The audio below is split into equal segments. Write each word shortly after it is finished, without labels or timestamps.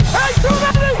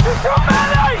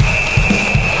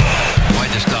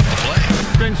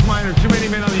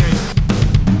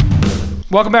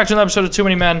Welcome back to another episode of Too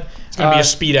Many Men. It's going to be a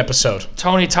speed episode.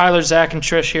 Tony, Tyler, Zach, and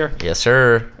Trish here. Yes,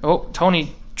 sir. Oh,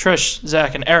 Tony, Trish,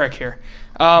 Zach, and Eric here.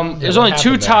 There's only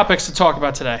two topics to talk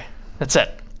about today. That's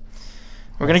it.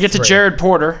 We're going to get to Jared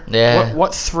Porter. Yeah.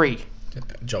 What three?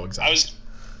 Joe Exotic.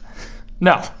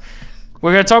 No.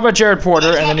 We're going to talk about Jared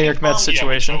Porter and the New York Mets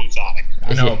situation.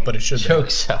 I know, but it should be. Joe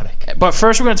Exotic. But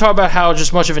first, we're going to talk about how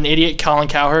just much of an idiot Colin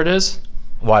Cowherd is.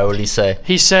 Why would he say?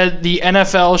 He said the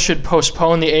NFL should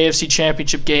postpone the AFC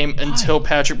Championship game until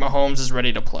Patrick Mahomes is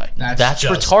ready to play. That's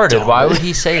just retarded. dumb. Why would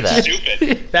he say that?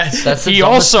 Stupid. That's the He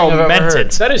dumbest also thing I've ever meant heard.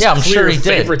 it. That is Yeah, I'm clear sure he did.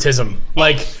 favoritism.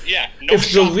 Like, Yeah. No if the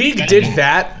shock league that- did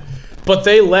that, but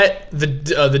they let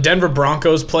the Denver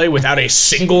Broncos play without a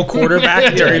single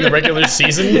quarterback during the regular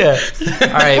season, Yeah. All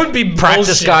right. would be practice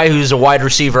bullshit. guy who's a wide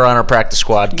receiver on our practice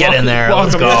squad. Get in there.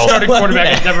 Let's Welcome to the go. starting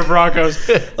quarterback of Denver Broncos.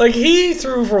 like he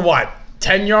threw for what,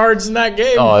 10 yards in that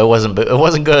game? Oh, it wasn't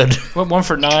good. Went 1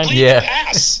 for 9. Complete Yeah.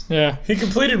 Pass. Yeah. He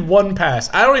completed one pass.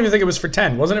 I don't even think it was for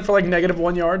 10. Wasn't it for like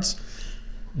 -1 yards?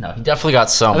 No, he definitely got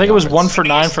some. I think it was yards. 1 for It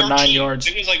 9 was for 9 13 yards.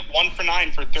 It was like 1 for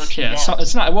 9 for 13 Yeah, yards. so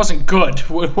it's not. It wasn't good.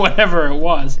 Whatever it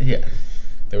was. Yeah.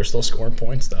 They were still scoring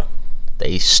points though.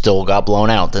 They still got blown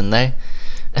out, didn't they?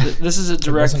 This is a It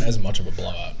direct. wasn't as much of a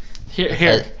blowout.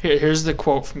 Here's the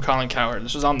quote from Colin Cowherd.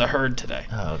 This was on the Herd today.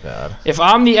 Oh God. If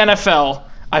I'm the NFL,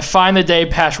 I find the day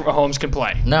Patrick Mahomes can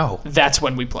play. No. That's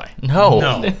when we play. No.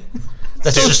 No.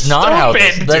 That's So just not how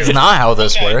this. stupid, That's dude. not how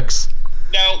this Okay. works.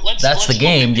 Now, That's the let's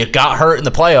game. look You at- got hurt in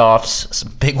the playoffs. It's a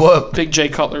big whoop. Big Jay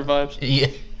Cutler vibes. Yeah.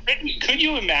 Could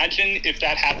you imagine if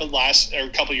that happened a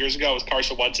couple years ago with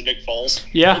Carson Wentz and Nick Foles?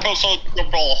 Yeah. We're supposed to go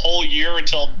a whole year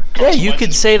until. Yeah, Carson you Wentz could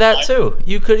is say that playing. too.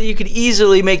 You could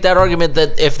easily make that argument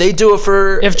that if they do it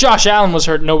for If Josh Allen was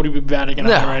hurt, nobody would be batting an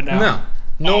eye right now.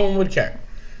 No one would care.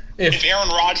 If Aaron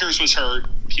Rodgers was hurt,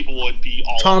 people would be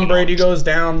all. Tom up in Brady arms. goes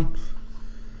down,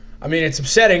 I mean, it's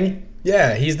upsetting.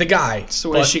 Yeah, he's the guy. That's the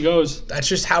way But she goes. That's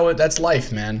just how that's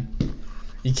life, man.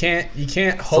 You can't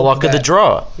hope the luck of the that-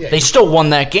 draw. Yeah. They still won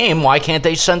that game. Why can't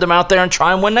they send them out there and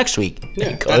try and win next week? They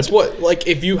Yeah, could. that's what, like,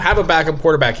 if you have a backup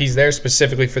quarterback, he's there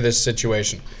specifically for this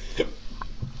situation.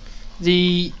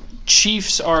 The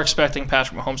Chiefs are expecting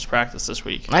Patrick Mahomes to practice this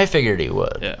week. I figured he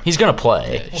would. Yeah. He's gonna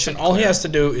play. Listen, all he has to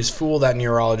do is fool that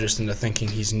neurologist into thinking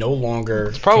he's no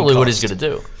longer Probably what he's concussed.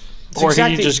 gonna do. Or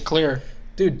exactly- he just clear.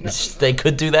 Dude, no, They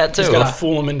could do that too. he's got to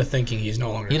fool him into thinking he's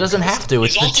no longer He doesn't concussed. have to.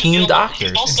 It's He's the also team dealing- doctor.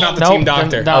 he's also- It's not the Nope, team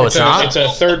doctor. no, it's not? It's a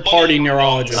third-party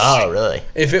neurologist. Oh, really?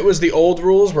 If it was the old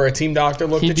rules where a team doctor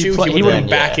looked He'd at be you, play- he he would have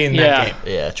wouldn't- been back yeah. in Yeah. that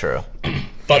game. Yeah, true.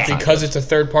 But because it's a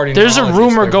third-party There's a neurologist,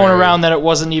 rumor they're going very- around that it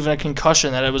wasn't even a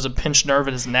concussion, that it was a pinched nerve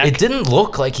in his neck. It didn't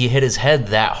look like he hit his head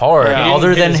that hard, Yeah. He didn't other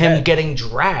hit than his him head. getting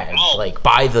dragged Oh. like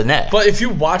by the neck. But if you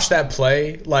watch that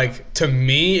play, like, to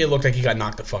me, it looked like he got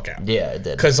knocked the fuck out. yeah, it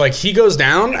did. Because, like, he goes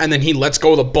down, and then he lets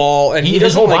go of the ball, and he His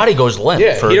doesn't, whole like- body goes limp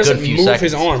Yeah, for he a doesn't good few move seconds.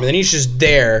 his arm, and then he's just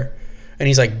there, and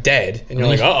he's, like, dead. And you're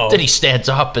like, uh-oh. Then he stands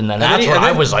up, and then And then that's he- where and I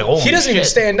then was like, "Oh, he doesn't even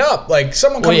stand up. Like,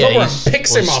 someone Well, comes yeah, over and he's-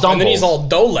 picks well, him he up, and then he's stumbles. all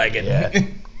doe-legged. Yeah.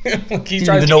 Like, he I tries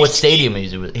don't even to know what stadium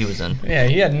he was in." Yeah,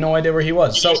 he had no idea where he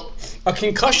was. So, a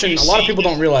concussion, a lot of people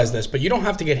don't realize this, but you don't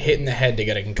have to get hit in the head to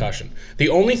get a concussion. The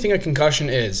only thing a concussion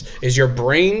is your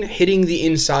brain hitting the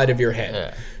inside of your head.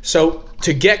 Yeah. So,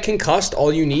 to get concussed,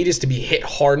 all you need is to be hit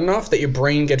hard enough that your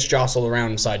brain gets jostled around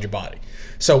inside your body.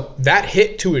 So, that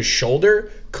hit to his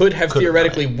shoulder could have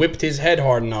theoretically whipped his head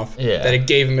hard enough Yeah. that it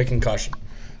gave him a concussion.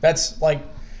 That's like...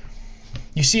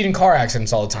 You see it in car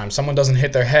accidents all the time. Someone doesn't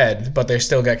hit their head, but they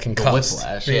still get concussed.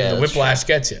 whiplash, Yeah, yeah, the that's whiplash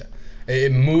gets you.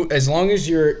 As long as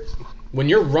when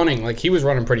you're running, like he was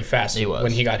running pretty fast He was.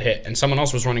 when he got hit, and someone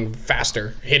else was running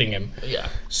faster, hitting him. Yeah.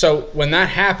 So when that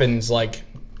happens, like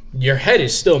your head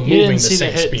is still You moving didn't the see the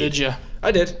same hit, speed. did you?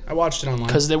 I did. I watched it online.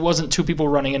 Because there wasn't two people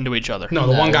running into each other. No,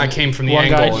 the one guy came from the One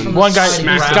angle. guy, and one guy,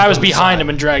 smacked the him guy was from the behind side. him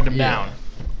and dragged him down.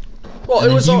 Well,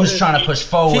 it was. he all- was trying to push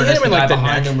forward. He hit as him in, the like, guy the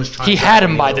behind neck. him was trying He to had drag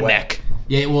him by either the way. neck.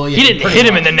 Yeah, well, yeah, He didn't pretty hit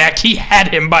him in much. the neck. He had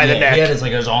him by the Yeah, neck. he had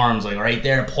his arms like right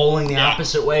there, pulling the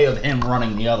opposite way of him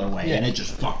running the other way, and it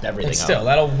just fucked everything But still, up.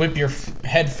 that'll whip your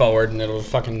head forward, and it'll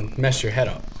fucking mess your head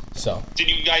up. So. Did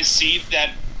you guys see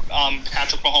that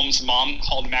Patrick Mahomes' mom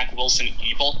called Mac Wilson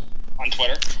evil on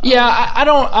Twitter? Yeah, I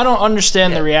don't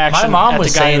understand the reaction. My mom at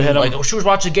was the guy who saying, hit him. like, she was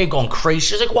watching the game going crazy.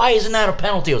 She was like, "Why isn't that a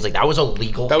penalty?" I was like, "That was a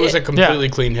legal That was a hit." completely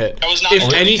clean hit. That was not If a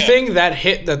clean anything, that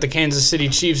hit that the Kansas City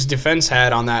Chiefs defense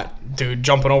had on that dude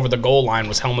jumping over the goal line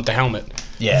was helmet to helmet.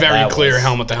 Yeah, Very that clear was-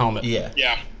 helmet to helmet. Yeah.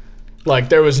 Yeah. Like,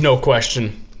 there was no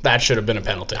question that should have been a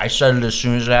penalty. I said it as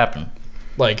soon as it happened.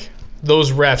 Like,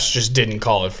 those refs just didn't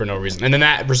call it for no reason. And then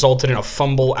that resulted in a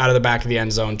fumble out of the back of the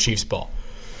end zone, Chiefs ball.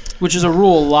 which is a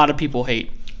rule a lot of people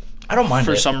hate I don't mind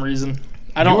for it. some reason.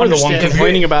 I don't You were the one understand.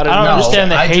 complaining about it. I don't No,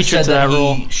 understand the I just hatred said to that that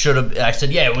rule. he should have. I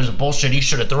said, yeah, it was bullshit. He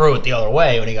should have threw it the other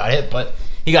way when he got hit, but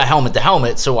he got helmet to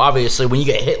helmet. So obviously, when you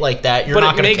get hit like that, you're But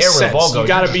not it going to makes care where sense. the ball goes. You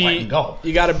gotta You're just letting go.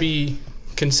 you gotta be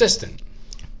consistent.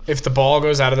 If the ball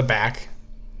goes out of the back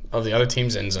of the other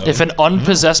team's end zone, If an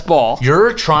unpossessed ball,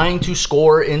 You're trying to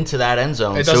score into that end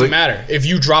zone. it so doesn't matter. If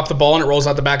you drop the ball and it rolls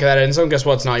out the back of that end zone, guess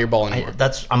what? It's not your ball anymore.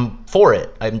 I'm for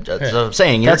it. That's what I'm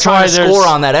saying. You're That's trying why to there's- score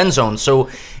on that end zone. So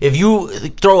if you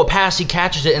throw a pass, he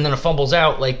catches it, and then it fumbles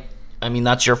out,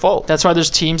 that's your fault. that's why there's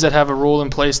teams that have a rule in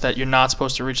place that you're not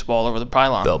supposed to reach the ball over the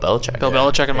pylon. Bill Belichick. Bill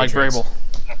Belichick and Mike Patriots. Vrabel.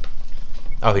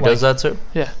 Oh, he does that too?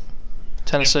 Yeah.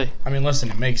 Tennessee. I mean, listen,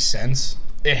 it makes sense.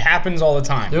 It happens all the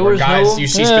time. There Where was guys, no- you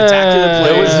see spectacular Yeah.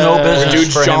 plays. There was no where business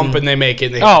dudes for jump him. and they make it.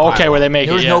 And they hit Oh, the okay, pylon. where they make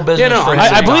There it. was Yeah. no business Yeah, no, for him.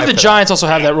 I'm I believe the Guy Giants also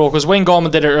have that rule because Wayne Gallman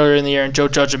did it earlier in the year, and Joe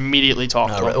Judge immediately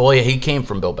talked to him. Well, yeah, he came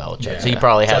from Bill Belichick, so he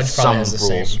probably Judge has probably some has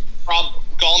the rules. same.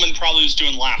 Gallman probably was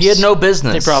doing laps. He had no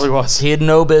business. He probably was. He had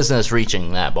no business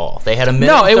reaching that ball. They had a minute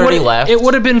No, and 30 left. it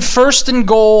would have been first and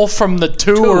goal from the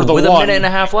two or the with one. a minute and a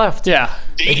half left. Yeah.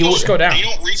 They you don't, just go down. They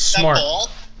don't reach Smart. that ball.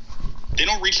 They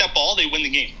don't reach that ball. They win the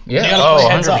game. Yeah. gotta Oh,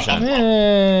 play heads up. 100%.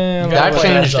 Eh, That play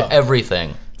changed heads up.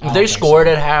 everything. I don't They think scored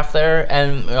at half there,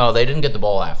 and they didn't get the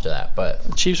ball after that. But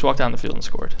the Chiefs walked down the field and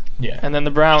scored. Yeah. And then the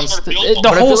Browns, Scored a field the goal.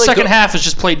 But I whole feel like second the- half is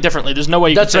just played differently. There's no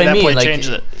way you can that's say what I that mean. play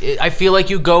changes it. I feel like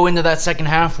you go into that second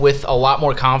half with a lot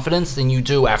more confidence than you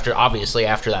do after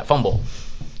that fumble.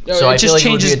 So I It feel just like it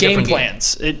would be changes a game different game.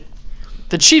 plans.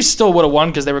 The Chiefs still would have won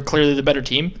because they were clearly the better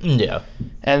team, Yeah.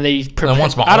 and they.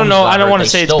 once I don't Mahomes know. got I don't hurt, want they to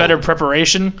say still- it's better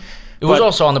preparation. It was But-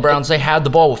 also on the Browns. They had the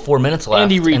ball with 4 minutes left.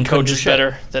 Andy Reid and couldn't do coaches shit.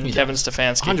 better than Kevin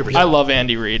Stefanski. 100%. I love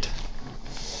Andy Reid.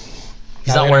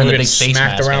 He's not wearing the Who big gets face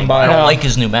smacked mask around anymore. by- I don't No. like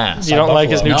his new mask. You don't like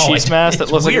his new No, Chiefs mask that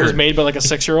it's looks like it was weird. made by like a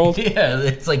 6-year-old? Yeah,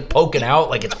 it's like poking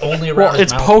out, like it's only around Well, his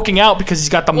it's mouth. poking out because he's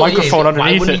got the Well, yeah, microphone why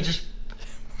underneath wouldn't it. he just-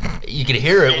 You could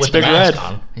hear it with the Big mask Red.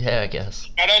 on. Yeah, I guess.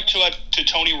 Shout out to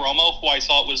Tony Romo, who I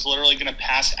thought was literally going to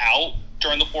pass out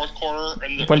during the fourth quarter.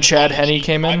 And When Chad Henne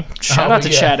came in, shout Oh, out to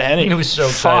yeah. Chad Henne. He was so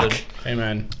Fuck. excited. Hey,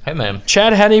 man. Hey, man.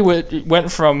 Chad Henne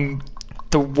went from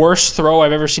the worst throw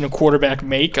I've ever seen a quarterback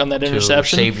make on that To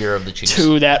interception savior of the Chiefs.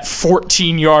 to that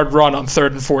 14-yard run on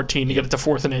 3rd and 14 to get it to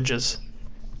 4th and inches.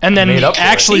 And then made up for it.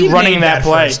 actually He running made that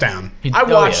play. first down. He- I oh,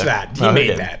 watched yeah. that. He No, he made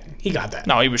did. that. He got that.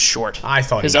 No, he was short. I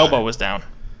thought His he got elbow it. was down.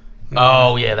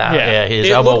 Oh, yeah, that. Yeah. Yeah, his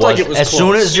It elbow looked like it was As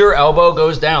soon close. as your elbow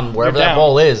goes down, wherever You're that down.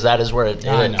 ball is, that is where it is.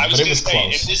 I know, I was but it gonna was say,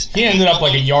 close. if this- He ended up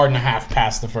like a yard and a half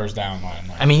past the first down line.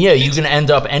 I mean, yeah, you can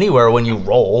end up anywhere when you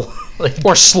roll. Like,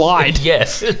 Or slide.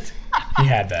 yes. He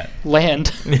had that.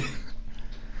 Land.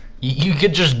 You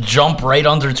could just jump right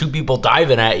under two people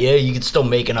diving at you. You could still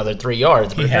make another 3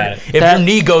 yards. But had if it. your That-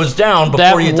 knee goes down That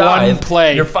before you one dive,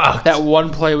 play, you're fucked. That one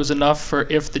play was enough for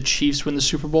if the Chiefs win the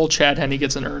Super Bowl, Chad Henne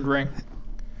gets an earned ring.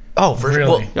 oh, for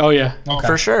Really? well, Oh, yeah.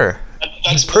 for sure.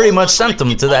 That's pretty more much sent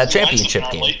them to that championship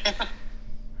apparently.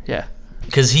 Yeah.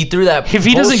 Because he threw that. If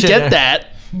he doesn't bullshit get in- that,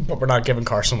 But we're not giving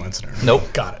Carson Wentz an earn.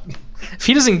 Nope. Got it. if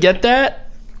he doesn't get that,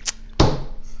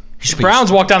 he should be, Browns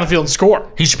walk down the field and score.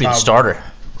 He should be the starter.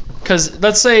 Because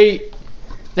let's say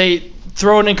they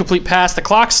throw an incomplete pass, the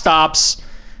clock stops.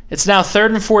 It's now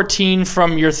 3rd and 14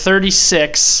 from your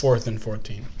 36, 4th and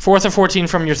 14. 4th and 14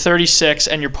 from your 36,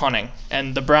 and you're punting.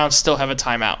 And the Browns still have a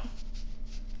timeout.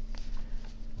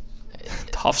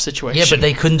 Tough situation. Yeah, but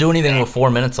they couldn't do anything with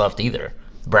 4 minutes left either.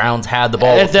 Browns had the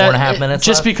ball with That- 4.5 minutes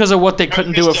Just left. because of what they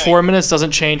couldn't do gonna with say- 4 minutes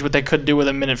doesn't change what they could do with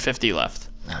a minute 50 left.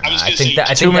 I think that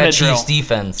 2-minute drill. Chiefs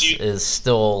defense is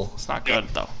still It's not good,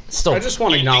 though. I just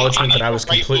want acknowledgement that I was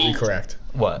completely move? correct.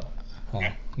 what? Hold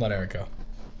on. Let Eric go.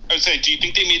 I would say, do you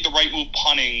think they made the right move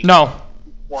punting No.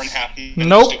 4.5 minutes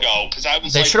Nope. to go? Because I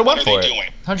was They like, should have what went are for they it. doing?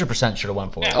 100% should have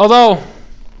went for it. Although,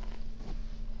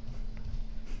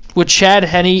 with Chad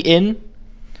Henne in,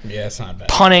 Yeah, it's not bad.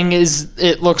 punting is,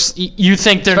 it looks, you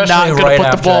think they're Especially not going right to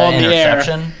put the after ball that in the air,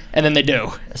 interception. and then they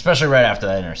do. Especially right after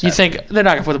that interception. You think they're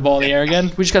not going to put the ball in the air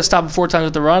again? We just got to stop it 4 times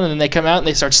with the run, and then they come out and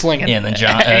they start slinging. Yeah, and then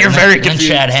John. You're very and then confused.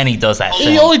 Chad Henne does that They're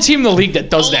thing. the only team in the league that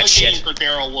does Hell of that a shit. game for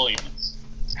Darrell Williams.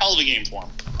 Hell of a game for him.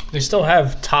 They still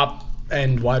have top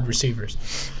end wide receivers.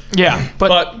 Yeah, but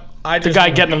But I the just guy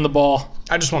wanna- getting him the ball,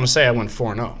 I just want to say I went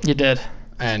 4-0. you did.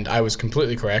 And I was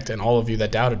completely correct, and all of you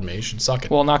that doubted me should suck it.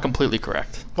 Well, not completely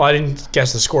correct. Well, I didn't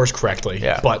guess the scores correctly,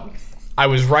 Yeah. but I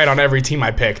was right on every team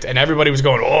I picked, and everybody was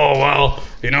going, "Oh well,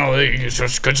 it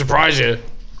just could surprise you."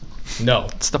 No,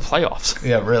 It's the playoffs.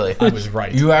 Yeah, really. I was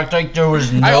right. You act like there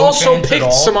was no I also chance at picked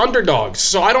all. some underdogs,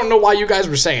 so I don't know why you guys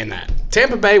were saying that.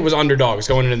 Tampa Bay was underdogs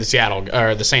going into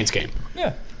the Saints game.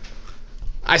 Yeah.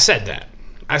 I said that.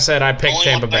 I said I picked Only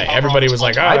Tampa one Bay. thing Everybody Mahomes was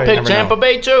like, called. oh, I picked Tampa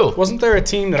Bay too. Wasn't there a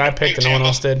team that I picked and no one Tampa.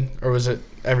 else did? Or was it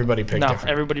everybody picked No, different?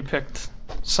 everybody picked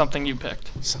something you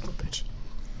picked. Son of a bitch.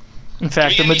 In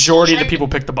fact, the Yeah, you majority of the tried- people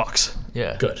picked the Bucks.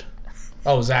 Yeah. Good.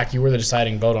 Oh, Zach, you were the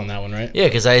deciding vote on that one, right? Yeah,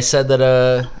 because I said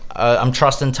that I'm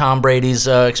trusting Tom Brady's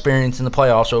experience in the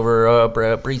playoffs over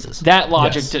Breeze's. That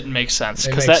logic Yes. didn't make sense It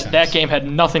because makes that sense. game had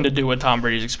nothing to do with Tom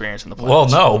Brady's experience in the playoffs. Well,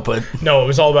 no, but No, it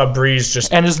was all about Breeze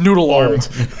just And his noodle arm. old.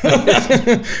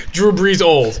 Drew Brees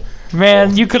old.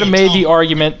 Man, you could have made the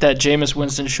argument that Jameis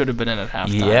Winston should have been in at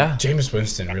halftime. yeah, Jameis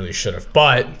Winston really should have.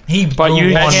 But But you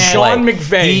as can't- Sean play.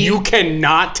 McVay, you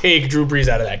cannot take Drew Brees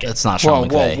out of that game. that's not Whoa, Sean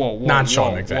whoa, McVay. whoa, whoa. Not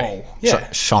Sean whoa, McVay. whoa.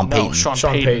 Yeah. Sean No, Payton. Sean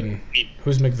Sean Payton. Payton.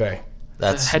 Who's McVay?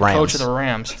 That's Head Rams. coach of the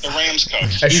Rams. The Rams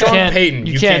coach. As You Sean can't, Payton,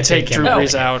 you can't take him Drew out.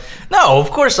 Brees out. No,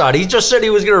 of course not. He just said he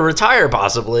was going to retire,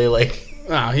 possibly. Like,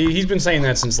 No, he's been saying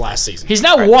that since last season. He's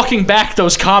now walking back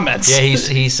those comments. yeah,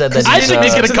 he said that. I he's, think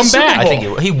he's going to to the come Super back. I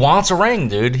think he wants a ring,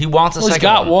 dude. He wants a He's second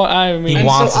got one. one. I mean, He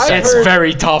wants so a I've second it's one.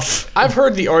 very tough. I've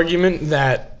heard the argument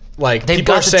that like They've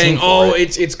people got are the saying, team for "Oh,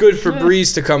 it." it's good for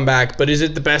Breeze to come back, but is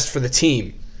it the best for the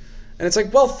team?" And it's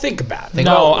like, well, think about it.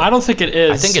 No, about- I don't think it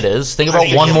is. I think it is. Think I about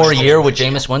think one he more was year hoping with to.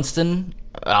 Jameis Winston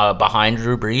behind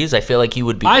Drew Brees. I feel like he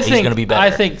would be. I he's think going to be better.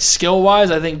 I think skill wise,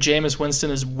 I think Jameis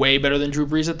Winston is way better than Drew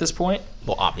Brees at this point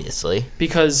Well, obviously.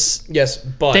 because Yes,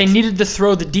 but they needed to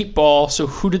throw the deep ball. So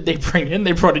who did they bring in?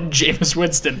 They brought in Jameis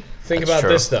Winston. think That's about true.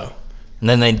 this though. And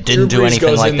then they didn't Drew do Brees anything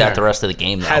goes like in that there, the rest of the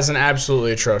game. Though. Has an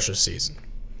absolutely atrocious season,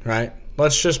 right?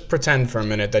 Let's just pretend for a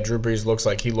minute that Drew Brees looks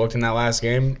like he looked in that last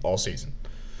game all season.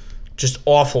 Just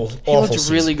awful, He awful looked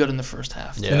season. really good in the first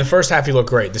half. Yeah. In the first half, he looked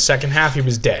great. The second half, he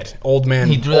was dead. Old man.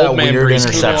 He threw old that man weird Brees.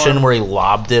 interception where he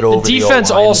lobbed it over The the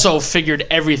defense O-line. also figured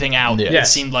everything out. Yeah. It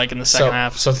Yes. seemed like in the second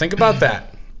half. So think about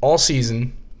that. All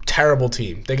season, terrible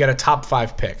team. They get a top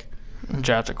 5 pick.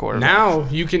 Draft a quarterback. Now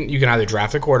you can either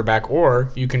draft a quarterback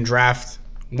or you can draft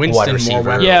Wide Winston more receiver.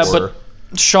 weapons. Yeah, or-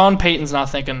 but Sean Payton's not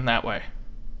thinking that way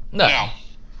No. No.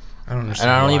 I don't understand.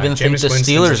 And I don't why. even think Jameis the Winston's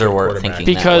a Steelers good are worth quarterback.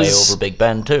 thinking Because- that way over Big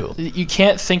Ben too. you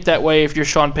can't think that way if you're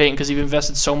Sean Payton because you've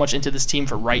invested so much into this team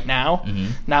for right now, Mm-hmm.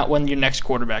 not when your next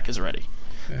quarterback is ready.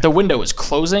 The window is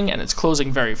closing, and it's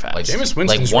closing very fast. Like, Jameis like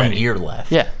Winston's 1 ready. year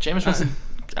left. yeah, Jameis Winston,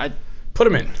 Put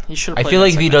him in. he should have I played feel that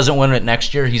like if he second half. doesn't win it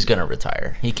next year, he's going to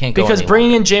retire. He can't go Because any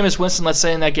bringing longer. in Jameis Winston, let's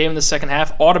say in that game in the second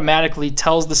half, automatically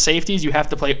tells the safeties you have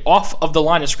to play off of the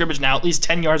line of scrimmage now, at least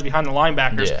 10 yards behind the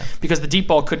linebackers, Yeah. because the deep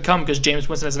ball could come because Jameis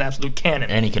Winston is an absolute cannon.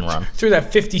 And he can run. Threw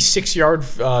that 56-yard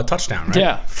touchdown, right?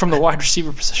 Yeah, from the wide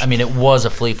receiver position. I mean, it was a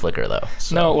flea flicker though.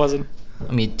 So, No, it wasn't.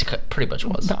 I mean, pretty much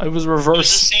was. No, it was It was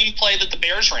reverse. the same play that the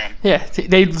Bears ran. Yeah,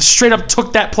 they straight up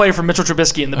took that play from Mitchell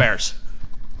Trubisky and the Bears.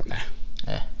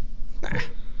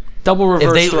 Double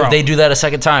reverse If throw. they do that a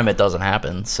second time, it doesn't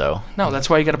happen. So No,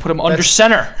 that's why you got to put him under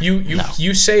center,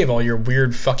 You save all your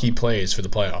weird fucky plays for the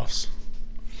playoffs.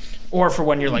 or for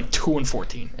when you're like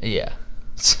 2-14. yeah,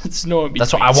 It's no in between.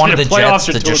 That's why I It's wanted either the playoffs Jets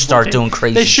or to 2 just and start 14. doing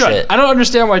crazy They should. shit. I don't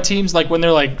understand why teams like when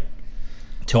they're like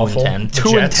 2-10.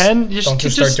 2 and 10. Don't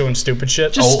just start doing stupid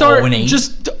shit. Just Oh, start. 0-8.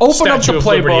 Just open up the Statue of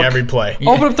Liberty playbook. every play.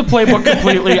 Open up the playbook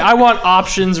completely. I want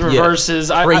options, reverses.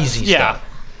 Crazy yeah. stuff.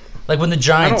 Like when the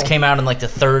Giants don't- came out in like the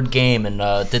third game and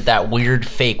did that weird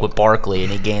fake with Barkley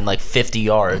and he gained like 50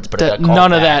 yards, but it got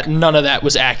called back. None of that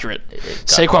was accurate. got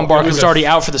Saquon called- Barkley It was was a- already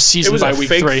out for the It season was by a week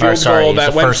fake 3. field sorry, goal it was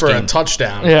that the went first for a game.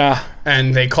 touchdown. Yeah,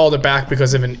 And they called it back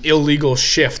because of an illegal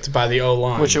shift by the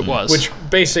O-line. which it was. Which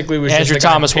basically was Andrew just a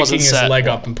guy Thomas picking wasn't his set. leg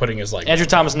up and putting his leg Andrew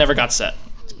down. Thomas never got set.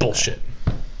 It's bullshit.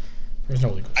 There's no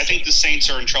legal. I think the Saints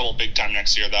are in trouble big time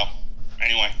next year, though.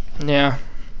 Anyway, Yeah,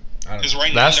 because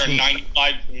right That's- now they're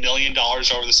 $95 million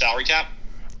over the salary cap.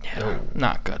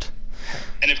 not good.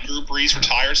 And if Drew Brees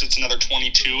retires, it's another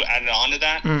 22 added on to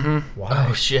that. Why?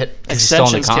 Oh shit! 'Cause he's still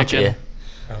in the Extensions kick contract.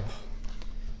 in.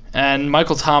 And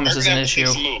Michael Thomas They're is gonna an have to take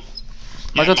issue. some move.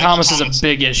 Michael Yeah, Thomas is a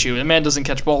big issue. The man doesn't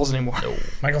catch balls anymore.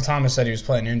 Michael Thomas said he was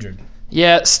playing injured.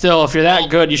 Yeah, still, if you're that Well-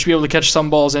 good, you should be able to catch some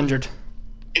balls injured.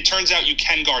 It turns out you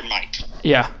can guard Mike.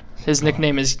 Yeah. His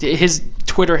nickname is, his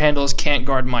Twitter handle is Can't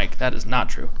Guard Mike. That is not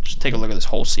true. Just take a look at this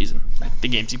whole season, the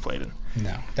games he played in.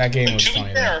 No, that game But was to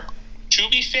funny.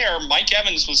 be fair, Mike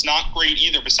Evans was not great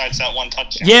either. Besides that one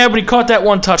touchdown. Yeah, but he caught that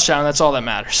one touchdown. That's all that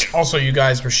matters. Also, you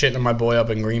guys were shitting on my boy up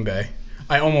in Green Bay.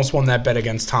 I almost won that bet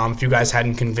against Tom. If you guys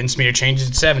hadn't convinced me to change it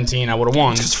to 17, I would have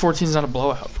won. Because 14 is not a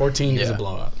blowout. 14 is a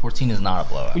blowout. 14 is not a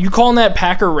blowout. You calling that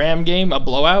Packer-Ram game a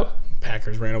blowout?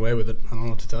 Packers ran away with it. I don't know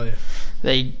what to tell you.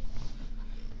 They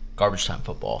Garbage time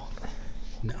football.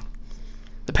 No.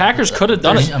 The Packers could have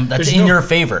done it. That's There's in no- your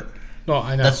favor. No,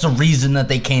 I know. That's the reason that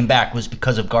they came back was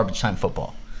because of garbage time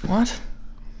football. What?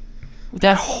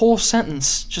 That whole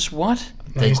sentence. Just what?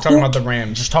 No, he's talking about the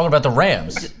Rams. Just talking about the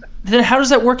Rams. Then how does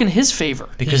that work in his favor?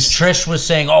 Because Trish was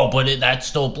saying, that's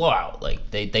still a blowout. Like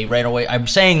they ran away. I'm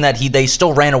saying that they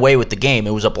still ran away with the game.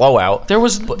 It was a blowout.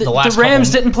 The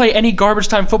Rams didn't play any garbage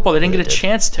time football. They didn't get a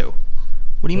chance to.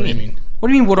 What do you mean? What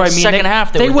do you mean? What do I mean? Second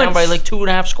half, they were down by like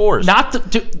 2.5 scores.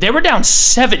 They were down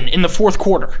 7 in the fourth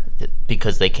quarter.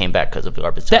 Because they came back because of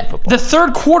garbage time football. The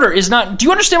third quarter is not. Do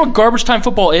you understand what garbage time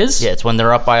football is? Yeah, it's when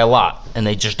they're up by a lot and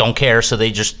they just don't care, so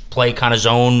they just play kind of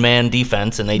zone man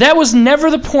defense. And that was never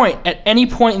the point at any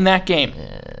point in that game.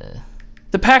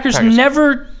 The Packers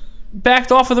never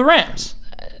backed off of the Rams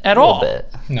at all.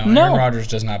 Bit. No, Aaron Rodgers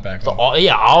does not back off.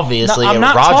 Yeah, obviously. I'm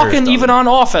not Rodgers talking even on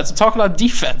offense. I'm talking about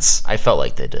defense. I felt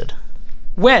like they did.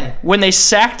 When they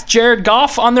sacked Jared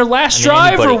Goff on their last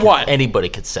drive, or what? Anybody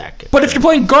could sack it. But if you're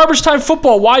playing garbage time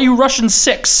football, why are you rushing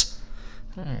 6?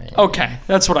 Right. Okay,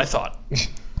 that's what I thought.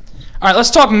 All right,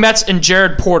 let's talk Mets and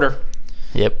Jared Porter.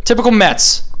 Yep. Typical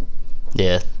Mets.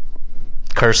 Yeah.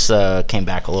 Curse came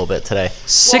back a little bit today.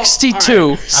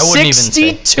 62. Right. I wouldn't even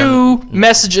say. 62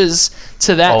 messages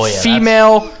to that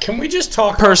female Can we just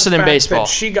talk person about the in fact baseball. That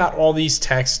she got all these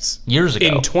texts years ago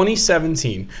in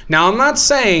 2017. Now, I'm not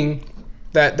saying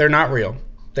that they're not real.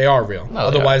 They are real.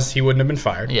 Otherwise, he wouldn't have been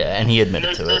fired. Yeah, and he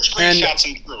admitted to it. There's screenshots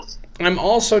and proof. I'm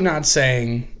also not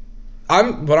saying...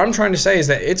 What I'm trying to say is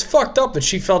that it's fucked up that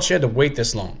she felt she had to wait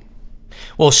this long.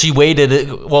 Well, she waited.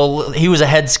 Well, he was a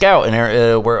head scout, and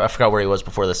I forgot where he was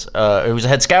before this. He was a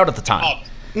head scout at the time.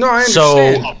 No, I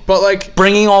understand. So, but like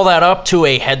bringing all that up to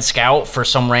a head scout for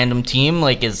some random team,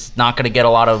 is not going to get a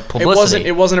lot of publicity.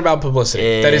 It wasn't about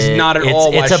publicity. That is not at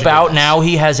all. It's about now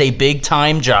he has a big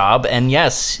time job, and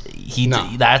yes,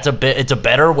 it's a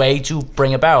better way to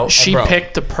bring about. She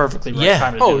picked the perfectly right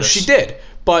time to do this. She did.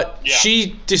 But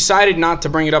she decided not to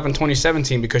bring it up in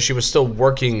 2017 because she was still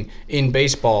working in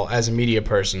baseball as a media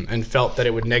person and felt that it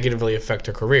would negatively affect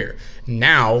her career.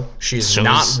 Now she's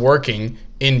not working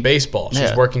in baseball.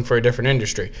 She's working for a different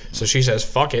industry. So she says,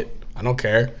 fuck it. I don't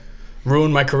care.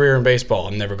 Ruin my career in baseball.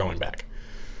 I'm never going back.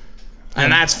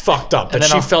 And that's fucked up. That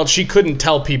she felt she couldn't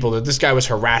tell people that this guy was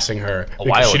harassing her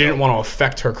because she didn't want to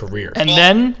affect her career. And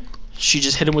then she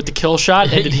just hit him with the kill shot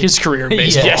and ended his career in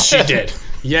baseball. Yes, she did.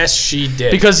 Yes, she did.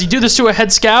 Because you do this to a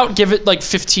head scout, give it like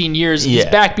 15 years, he's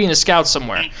back being a scout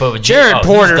somewhere. But Jared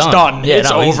Porter's done. Yeah, it's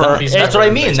over. That's what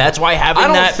I mean. That's why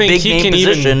having that big game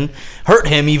position hurt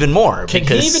him even more. Can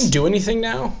he even do anything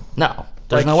now? No.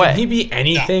 There's no way. Can he be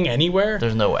anything anywhere?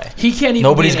 There's no way. He can't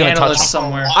even be an analyst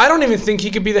somewhere. I don't even think he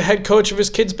could be the head coach of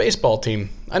his kids' baseball team.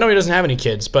 I know he doesn't have any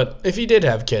kids, but if he did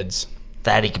have kids,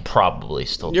 that he could probably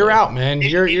still do. You're out, man.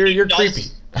 You're creepy.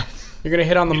 You're going to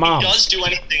hit on the moms. If he does do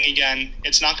anything again,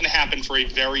 it's not going to happen for a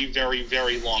very, very,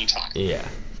 very long time. Yeah.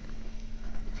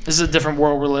 This is a different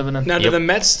world we're living in. Now, do the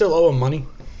Mets still owe him money?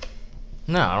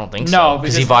 No, I don't think so. No,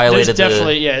 because he violated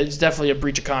it's definitely a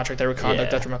breach of contract. They were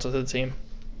conduct detrimental to the team.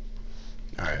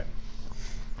 All right.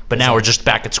 But now we're just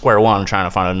back at square one trying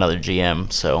to find another GM.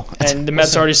 So and the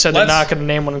Mets already said they're not going to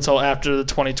name one until after the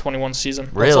 202021 season.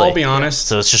 Really? Let's all be honest.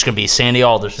 So it's just going to be Sandy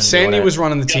Alderson. Sandy was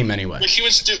running the team anyway. But he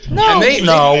was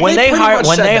when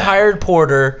they hired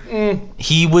Porter,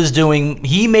 he was doing.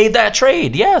 He made that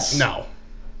trade. Yes. No,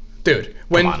 dude.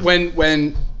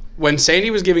 When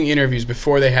Sandy was giving interviews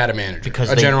before they had a manager,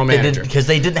 general manager, because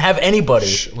they didn't have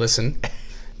anybody. Listen,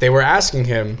 they were asking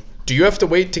him, do you have to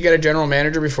wait to get a general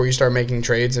manager before you start making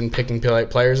trades and picking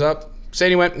players up?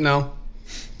 Sandy went, no.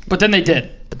 But then they did.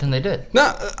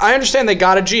 No, I understand they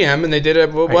got a GM and they did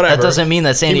it, whatever. That doesn't mean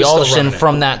that Sandy Alderson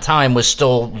from that time was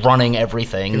still running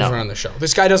everything. He was running the show.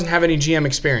 This guy doesn't have any GM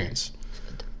experience.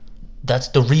 That's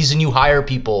the reason you hire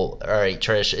people, all right,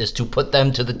 Trish, is to put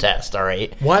them to the test, all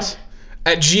right? What?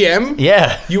 At GM?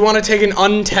 Yeah. You want to take an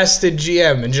untested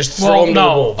GM and just throw him to the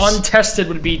wolves? Untested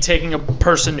would be taking a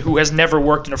person who has never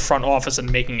worked in a front office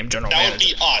and making him general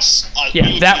manager.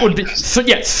 That would be us. That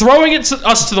would be... throwing it to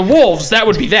us to the wolves, that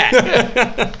would be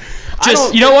that.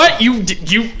 You know what?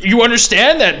 You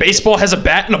understand that baseball has a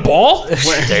bat and a ball?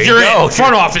 You're in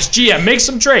front office, GM, make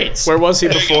some trades. Where was he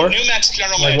before? New Mets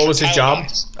general manager. What was his job?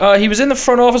 He was in the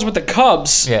front office with the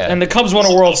Cubs, and the Cubs won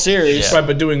a World Series. Right,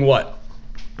 but doing what?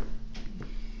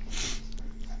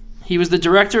 He was the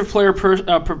director of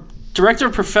director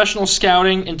of professional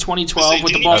scouting in 2012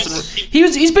 with the Boston.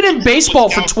 He's been in baseball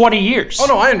for 20 years. Oh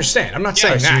no, I understand. I'm not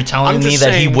saying that. So you're telling me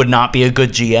that he would not be a good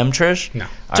GM, Trish? No.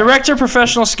 Director of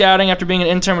professional scouting after being an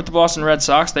intern with the Boston Red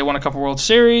Sox. They won a couple World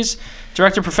Series.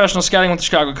 Director of professional scouting with the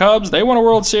Chicago Cubs. They won a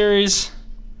World Series.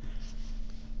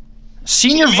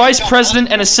 Senior vice president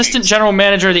and assistant general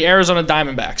manager of the Arizona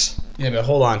Diamondbacks. Yeah, but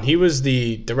hold on. He was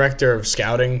the director of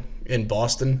scouting in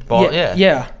Boston.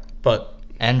 Yeah. But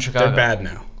and Chicago. They're bad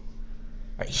now.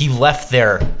 He left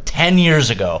there 10 years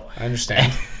ago. I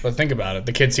understand. But think about it.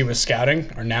 The kids he was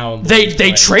scouting are now...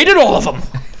 They traded all of them.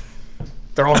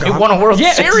 They're all He gone. won a World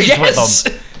Series with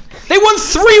them. They won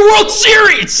 3 World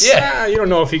Series. Yeah, you don't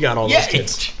know if he got all those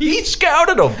kids. He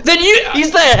scouted them. Then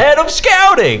He's the head of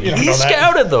scouting. He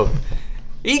scouted them.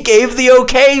 He gave the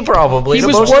okay, probably. He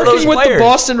was working with the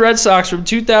Boston Red Sox from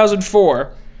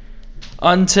 2004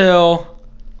 until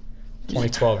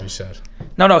 2012. You said.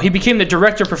 No. He became the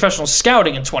director of professional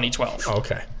scouting in 2012. Oh,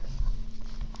 okay.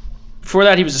 Before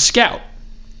that, he was a scout.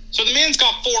 So the man's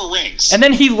got 4 rings. And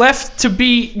then he left to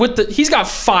be with the. He's got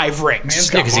 5 rings.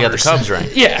 Because he got the Cubs ring.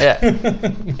 Yeah.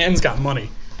 Man's got money.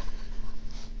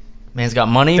 Man's got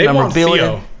money. They want memorabilia.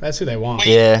 Theo. That's who they want.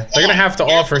 Yeah. They're gonna have to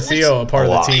offer Theo a part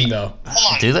of the team, though.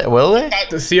 Hold on. Do they? Will they?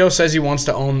 Theo says he wants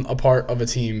to own a part of a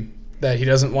team. That he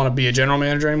doesn't want to be a general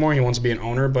manager anymore. He wants to be an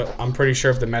owner. But I'm pretty sure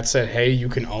if the Mets said, "Hey, you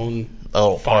can own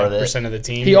 5% of the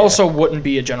team," He also wouldn't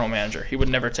be a general manager. He would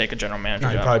never take a general manager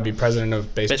he'd job. probably be president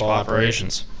of baseball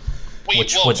operations. Wait,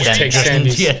 Which whoa, would wait, then take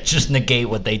Sandy's- just negate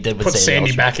what they did with Put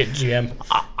Sandy Alshon. back at GM.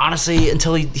 Honestly,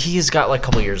 until he's got like a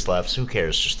couple years left, so who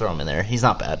cares? Just throw him in there. He's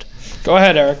not bad. Go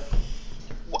ahead, Eric.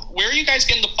 Where are you guys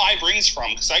getting the 5 rings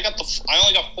from? Because I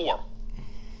only got 4.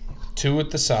 2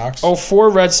 with the Sox. 04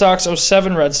 Red Sox,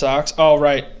 07 Red Sox. Oh,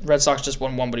 right. Red Sox just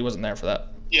won 1, but he wasn't there for that.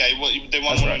 Yeah, they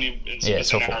won one when he was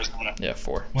so in 4. Arizona. Yeah,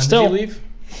 4. When Still, did he leave?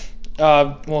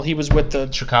 Well, he was with the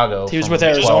Chicago. He was from with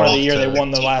Arizona 12 the year they to-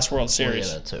 won the last World Yeah,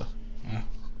 Series. that too.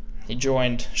 He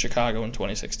joined Chicago in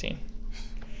 2016.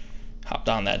 Hopped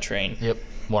on that train. Yep.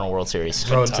 Won a World Series.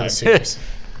 Road to the series.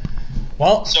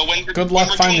 Well, So when we're- good luck when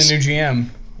we're finding a doing- new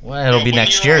GM. Well, it'll be when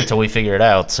next you're year on- until we figure it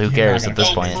out. So who cares not at this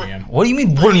gonna point? find a GM. What do you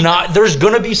mean we're not? There's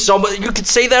gonna be somebody. You could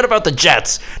say that about the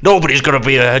Jets. Nobody's gonna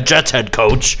be a Jets head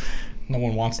coach. No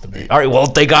one wants to be. All right. Well,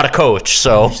 they got a coach.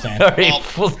 So understand. all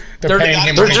right, well, They're paying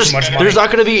him they're way just too much money. there's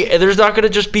not gonna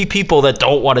just be people that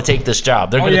don't want to take this job.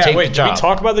 They're Oh gonna yeah, take wait. the Did job. we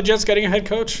talk about the Jets getting a head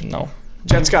coach? No.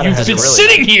 Jets got a You've head been coach. really-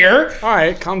 sitting here. All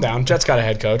right, calm down. Jets got a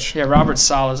head coach. Yeah, Robert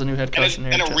Saleh is a new head coach in New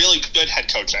and York a Jets. really good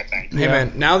head coach, I think. Hey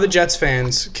man, now the Jets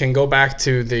fans can go back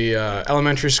to the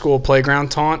elementary school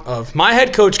playground taunt of my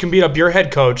head coach can beat up your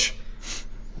head coach.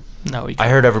 No, he I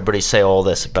heard everybody say all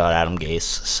this about Adam Gase.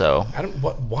 So I don't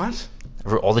what?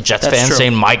 all the Jets That's fans true.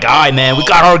 saying, "My guy, man, we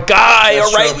got our guy. That's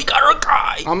All right, true. we got our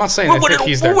guy." I'm not saying We're I think winning,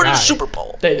 he's we're their winning guy. the Super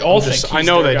Bowl. They all Just- think I he's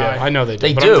know their they guy. do. I know they do.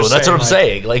 They but I'm do. just That's what I'm like,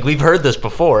 saying. Like we've heard this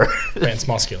before. Vance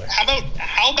Muscular.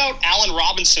 How about Allen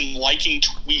Robinson liking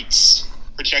tweets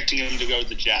projecting him to go to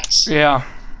the Jets? Yeah.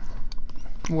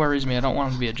 Worries me. I don't want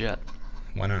him to be a Jet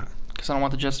Why not? because I don't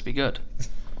want the Jets to be good.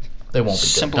 They won't be good.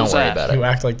 Simple Don't as worry that. about it. You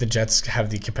act like the Jets have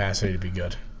the capacity to be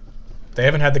good. They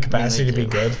haven't had the capacity to be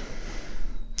good.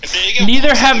 If they get Neither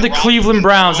have Robinson, the Cleveland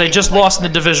Browns. They just Robinson, lost in the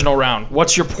divisional round.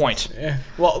 What's your point? Yeah.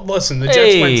 Well, listen, the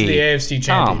Jets went to the Hey, AFC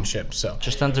Championship, so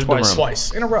Just entered Twice. the room.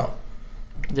 twice in a row.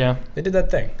 Yeah. They did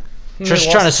that thing. And Just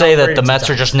they trying to lost say Tom that Brady the two Mets are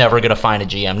times. just never going to find a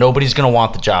GM. Nobody's going to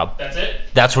want the job. That's it.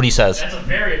 That's what he says. That's a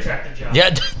very attractive job. Yeah,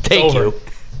 thank over. you.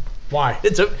 Why?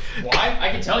 It's a. Why?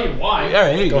 I can tell you why. All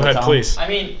right, here you Go ahead, Tom. please. I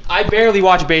mean, I barely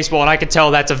watch baseball, and I can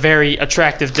tell that's a very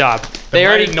attractive job.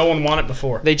 Why did no one want it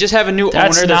before? They just have a new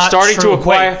That's owner. They're not starting true. to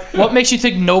acquire. Wait, what makes you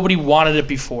think nobody wanted it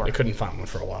before? They couldn't find one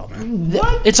for a while, man.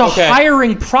 It's a Okay.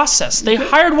 hiring process. They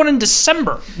hired one in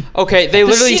December. Okay, they The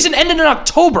literally season ended in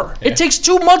October. It takes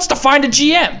 2 months to find a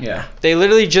GM. Yeah. they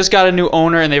literally just got a new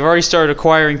owner, and they've already started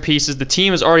acquiring pieces. The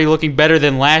team is already looking better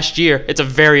than last year. It's a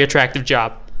very attractive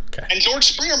job. And George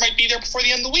Springer might be there before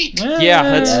the end of the week. Yeah,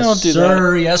 that's- don't do that.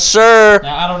 Sir, yes, sir.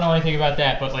 Now, I don't know anything about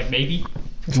that, but like maybe.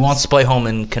 He wants to play home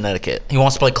in Connecticut. He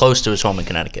wants to play close to his home in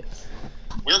Connecticut.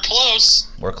 We're close.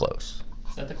 We're close.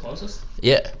 Is that the closest?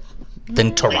 Yeah.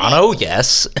 Then Toronto,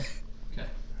 yes.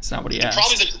 That's not what he asked.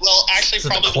 Probably actually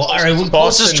probably the All closest. right, closest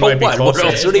Boston to might be what? What closer.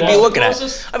 else would he be Boston looking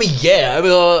closest? at? I mean, yeah. I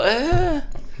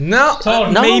mean, No,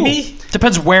 no. maybe.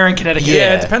 Depends where in Connecticut. Yeah,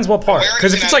 Yeah. it depends what part. Where in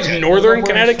Because if it's like Connecticut? northern Where he's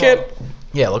Connecticut,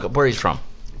 Yeah, look at where he's from.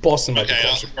 Boston might be Okay,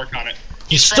 closer. I'll work on it.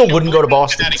 He He's still from New wouldn't go to Britain,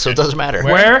 Boston, so it Connecticut. doesn't matter.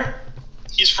 Where?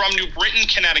 He's from New Britain,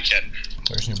 Connecticut.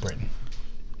 Where's New Britain?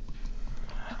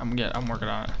 I'm working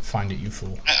on it. Find it, you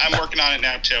fool. I'm working on it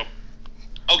now too.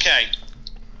 Okay,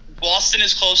 Boston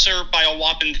is closer by a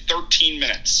whopping 13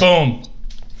 minutes. Boom.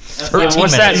 13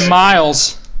 What's that minutes. in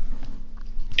miles?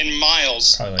 In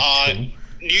miles. Probably like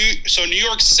New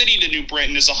York City to New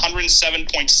Britain is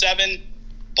 107.7.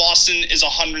 Boston is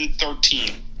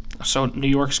 113. So New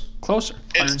York's closer,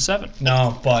 107.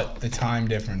 No, but the time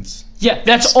difference. Yeah,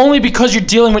 that's only because you're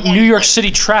dealing with New York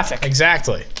City traffic.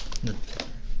 Exactly.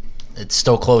 It's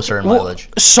still closer in Well, mileage.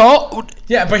 so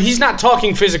Yeah, but he's not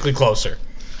talking physically closer.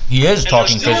 He is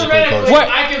talking physically closer.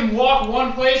 I can walk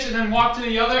one place and then walk to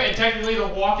the other, and technically the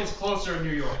walk is closer in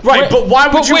New York. Right, but why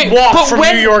would you walk from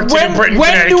New York to New Britain,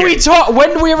 Connecticut?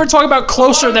 When do we ever talk about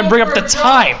closer and then bring up the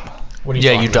time? What are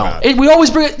you don't. We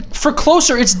always bring it for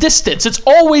closer. It's distance. It's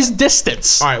always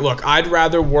distance. All right, look, I'd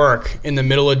rather work in the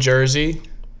middle of Jersey.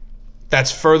 That's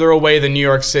further away than New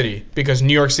York City because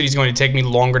New York City is going to take me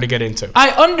longer to get into.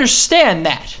 I understand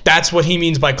that. That's what he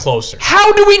means by closer.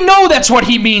 How do we know that's what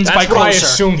he means by closer? That's what I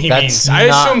assume he means. I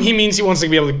assume he means he wants to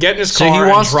be able to get in his car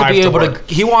and drive to work.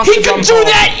 He can do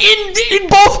that in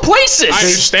both places. I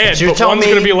understand, but one's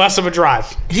going to be less of a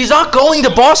drive. He's not going to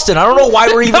Boston. I don't know why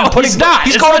we're even putting.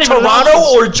 He's going to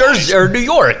Toronto or Jersey or New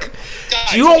York.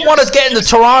 You don't want to get into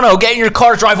Toronto, get in your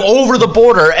car, drive over the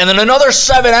border, and then another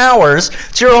 7 hours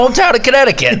to your hometown of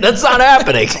Connecticut. That's not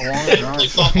happening.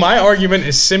 My argument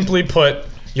is simply put,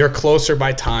 you're closer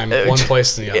by time one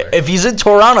place than the other. If he's in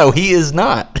Toronto, he is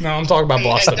not. No, I'm talking about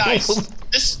Boston. And guys,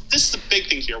 this is the big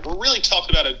thing here. We're really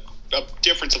talking about a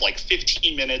difference of like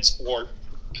 15 minutes or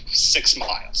 6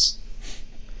 miles.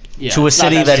 Yeah, to a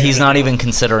city that he's not even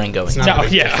considering going to. No,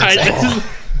 yeah.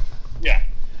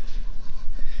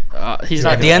 He's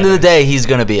not. At the end of the day, he's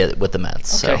going to be with the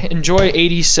Mets. Okay, so. Enjoy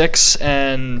 86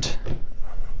 and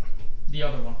the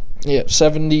other one. Yeah,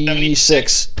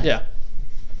 76. Yeah.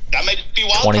 That might be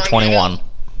wild. 2021.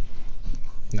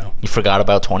 No. You forgot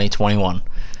about 2021.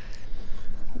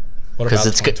 What about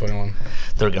 2021?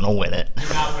 They're going to win it.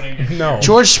 You're not winning it. No.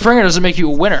 George Springer doesn't make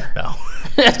you a winner. No.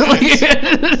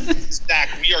 Zach,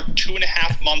 we are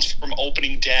 2.5 months from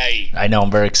opening day. I know.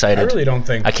 I'm very excited. I really don't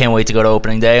think. I can't wait to go to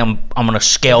opening day. I'm going to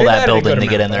scale that building to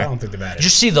get in there. I don't think they've added. Did you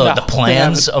see the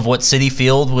plans of what Citi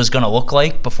Field was going to look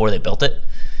like before they built it?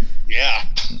 Yeah.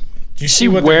 Did you see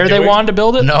where they wanted to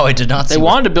build it? No, I did not see. They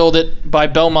wanted to build it by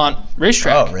Belmont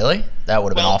Racetrack. Oh, really? That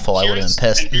would have been awful. I would have been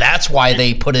pissed. That's why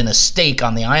they put in a stake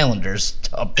on the Islanders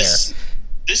up there.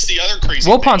 This is the other crazy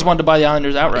Wilpons thing. wanted to buy the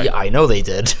Islanders outright. Yeah, I know they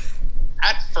did.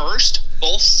 At first,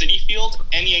 both Citi Field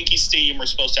and Yankee Stadium were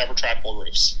supposed to have retractable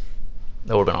roofs.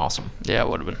 That would have been awesome. Yeah, it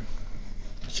would have been.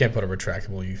 You can't put a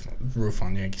retractable roof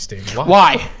on Yankee Stadium.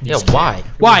 Why? Yeah, why?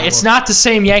 Why? It's not the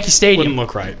same Yankee Stadium. Wouldn't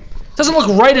look right. It doesn't look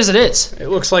right as it is. It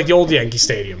looks like the old Yankee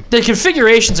Stadium. The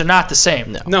configurations are not the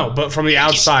same. No, but from the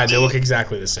outside, they look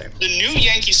exactly the same. The new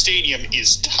Yankee Stadium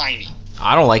is tiny.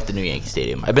 I don't like the new Yankee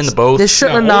Stadium. I've been to both. They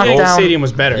shouldn't have Old knocked Yankee down. Stadium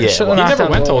was better. Yeah. He never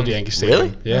went to Old Yankee Stadium.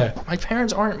 Really? Yeah. My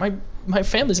parents aren't. My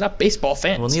family's not baseball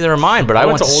fans. Well, neither am mine, but I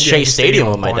went to Old Shea Yankee Stadium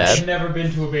with Stadium my a bunch. I've dad. never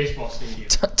been to a baseball stadium.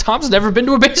 Tom's never been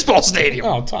to a baseball stadium.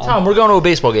 Oh, Tom. Tom, we're going to a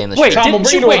baseball game this Wait, year. Tom, we'll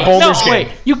didn't bring you? you to a Wait, no, Boulders game. wait.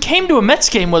 You came to a Mets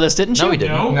game with us, didn't you? No, we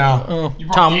didn't. No. You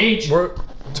brought Tom, Gage. Tom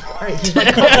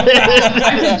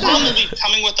will be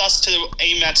coming with us to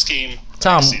a Mets game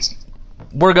Tom, next season.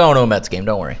 we're going to a Mets game.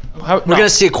 Don't worry. We're We're going to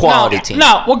see a quality team.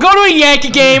 No, we'll go to a Yankee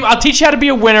game. I'll teach you how to be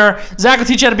a winner. Zach will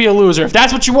teach you how to be a loser. If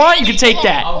that's what you want, you can take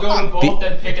that. I'll go to both,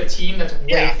 then pick a team that's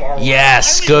way far away.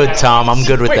 Yes, good, Tom. I'm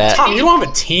good with Wait, that. Tom, you don't have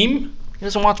a team? He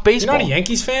doesn't watch You're baseball. not a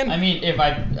Yankees fan? I mean,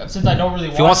 since I don't really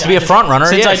watch If he wants to be it, a front runner,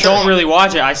 Since yeah, I sure. don't really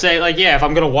watch it, I say, like, yeah, if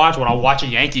I'm going to watch one, I'll watch a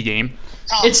Yankee game.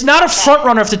 It's not a front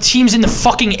runner if the team's in the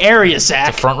fucking area,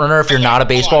 Zach. front runner if you're not a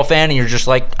baseball fan and you're just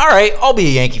like, all right, I'll be a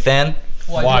Yankee fan.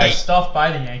 Well, Why? I do stuff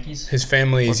by the Yankees. His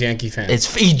family is Yankee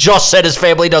fans. He just said his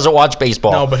family doesn't watch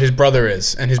baseball. No, but his brother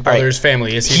is, and his brother's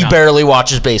family is. He not? barely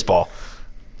watches baseball.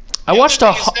 I watched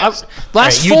last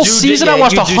Right, you full do- season. yeah, I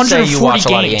watched you do say you 140 watch a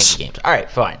lot of games. Yankee games. All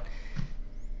right, fine.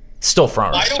 Still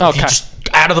front runner. Why don't If you Okay. just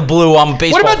out of the blue, I'm a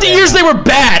baseball What about the fan. years they were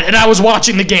bad and I was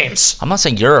watching the games? I'm not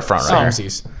saying you're a front runner.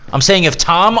 Samesies. I'm saying if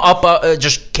Tom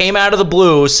just came out of the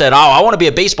blue, said, "Oh, I want to be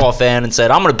a baseball fan," and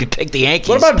said, "I'm going to pick the Yankees."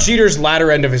 What about Jeter's latter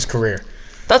end of his career?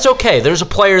 That's okay. There's a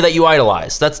player that you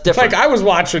idolize. That's different. Like I was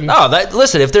watching. No,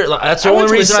 listen. If that's the I went only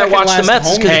to his reason I second watch the last Mets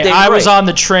is home because game. Hey, I was on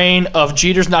the train of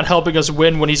Jeter's not helping us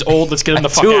win when he's old. Let's get him the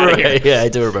fuck out of here. Yeah, I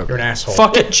do remember. You're an asshole.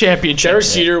 Fucking championship. Derek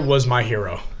Jeter was my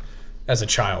hero as a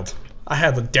child. I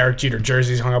had the Derek Jeter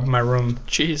jerseys hung up in my room.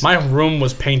 Jeez. My room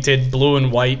was painted blue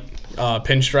and white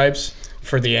pinstripes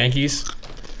for the Yankees. It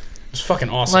was fucking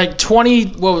awesome. Like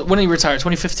 20, well, when did he retire?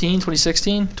 2015,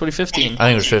 2016, 2015. I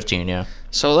think it was 15. Yeah.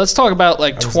 So let's talk about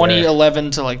like was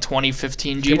 2011 to like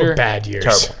 2015 they were Jeter. bad years.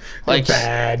 Terrible. Like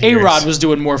bad years. A-Rod was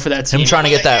doing more for that team. Him trying to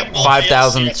get that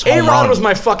 5,000th home A-Rod run was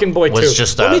my fucking boy was too.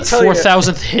 just Let me tell you,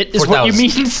 4,000th hit is what you 4,000.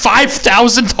 mean?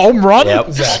 5,000th home run?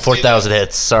 Yep, Zach. 4,000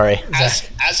 hits. Sorry. As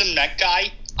a Met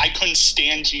guy, I couldn't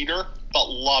stand Jeter, but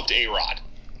loved A-Rod.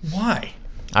 Why?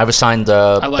 I was signed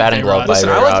like batting A-Rod. glove by Listen,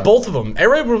 I A-Rod. liked both of them.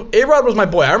 A-Rod was my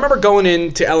boy. I remember going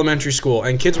into elementary school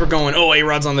and kids were going, "Oh,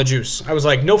 A-Rod's on the juice." I was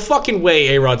like, "No fucking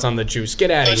way, A-Rod's on the juice. Get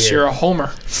out of here." You're a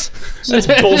homer. That's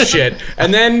bullshit.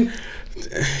 And then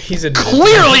He's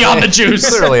clearly on the juice.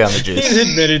 Clearly on the juice. He's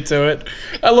admitted to it.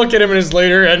 I look at him in his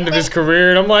later end of his career,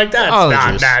 and I'm like, that's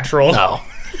not natural. No.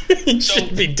 He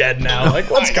should be dead now. Like,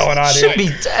 what's going on here? Should be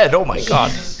dead. Oh my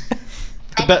god.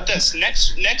 How about this?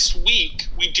 Next week,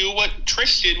 we do what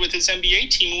Trish did with his NBA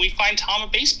team, and we find Tom a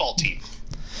baseball team.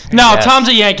 No, Tom's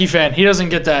a Yankee fan. He doesn't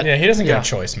get that. Yeah, he doesn't get a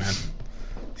choice, man.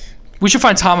 We should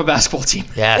find Tom a basketball team.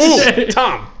 Yes. Ooh,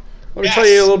 Tom, let me tell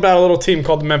you about a little team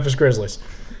called the Memphis Grizzlies.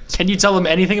 Can you tell him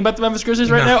anything about the Memphis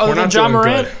Grizzlies right now other than John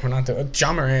Morant? We're not doing.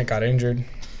 John Morant got injured.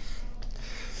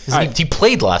 He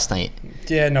played last night.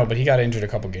 Yeah, no, but he got injured a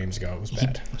couple games ago. It was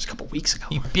bad. It was a couple weeks ago.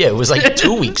 It was like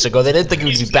 2 weeks ago. They didn't think he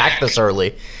would be back this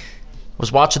early.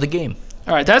 Was watching the game.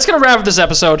 All right, that's going to wrap up this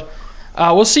episode.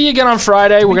 We'll see you again on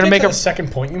Friday. We're going to make a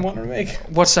second point you wanted to make.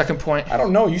 What second point? I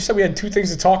don't know. You said we had two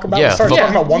things to talk about. Yeah. We started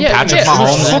talking about one thing. Patrick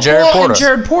Mahomes and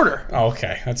Jared Porter. Oh,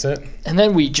 okay. That's it. And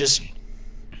then we just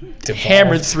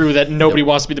hammered through that nobody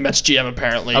wants to be the Mets GM,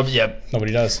 apparently.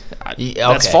 Nobody does.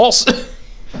 That's false.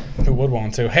 Who would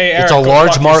want to? Hey, Eric, it's a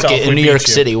large market in New York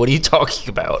City. What are you talking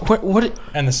about? What?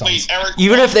 And the Suns. Eric,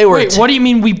 Even if they were... Wait, what do you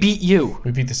mean we beat you?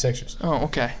 We beat the Sixers. Oh,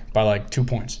 okay. By like 2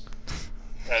 points.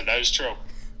 That is true.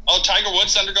 Oh, Tiger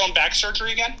Woods undergoing back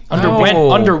surgery again?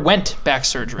 Underwent back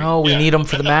surgery. No, we need him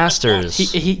for the Masters.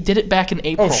 He did it back in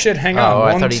April. Oh, shit, hang on.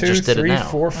 I thought he just did it now.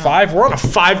 4, 5. We're on a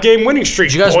 5-game winning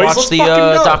streak, Did you guys boys. watch the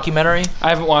documentary? I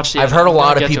haven't watched it yet. I've heard a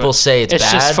lot of people say it's bad.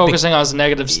 It's just focusing on his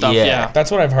negative stuff, yeah.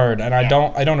 That's what I've heard, and I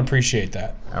don't appreciate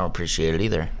that. I don't appreciate it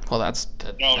either. Well, that's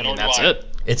that's it.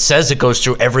 It says it goes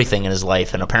through everything in his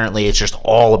life, and apparently it's just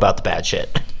all about the bad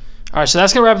shit. All right, so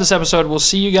that's going to wrap this episode. We'll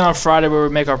see you again on Friday where we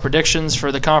make our predictions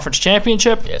for the conference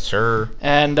championship. Yes, sir.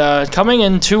 And coming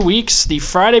in 2 weeks, the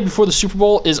Friday before the Super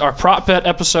Bowl is our prop bet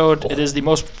episode. It is the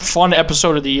most fun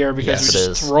episode of the year because we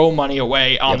just throw money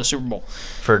away on the Super Bowl.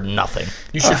 For nothing.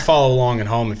 You should follow along at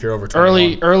home if you're over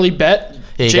 21. Early bet.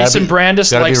 Yeah, Jason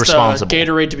Brandis likes the responsible.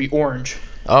 Gatorade to be orange.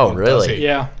 Oh, really?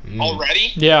 Yeah.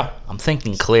 Already? Yeah. I'm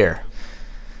thinking clear.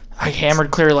 I hammered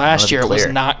clear last year. It was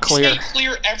not clear. Stay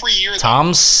clear every year.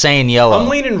 Tom's saying yellow. I'm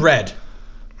leaning red.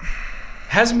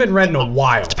 Hasn't been red in a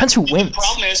while. Depends who wins. The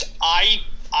problem is, I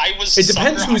was. It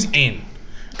depends who's in.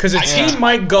 Because a team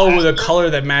might go with a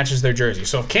color that matches their jersey.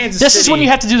 So if Kansas City... This is when you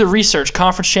have to do the research.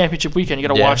 Conference championship weekend. You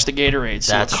got to watch the Gatorade.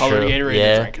 See That's what color true. Gatorade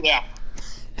they're drinking. Yeah.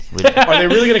 Are they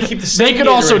really going to keep the same They could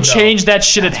also Gatorade, change that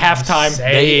shit at halftime.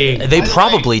 They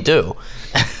probably do.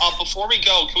 Before we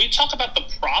go, can we talk about the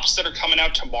props that are coming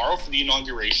out tomorrow for the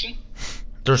inauguration?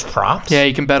 There's props? Yeah,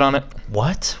 you can bet on it.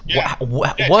 What? Yeah.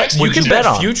 What Yeah, would You you can bet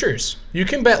on? futures. You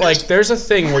can bet, like, there's a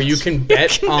thing where you can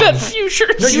bet on... Bet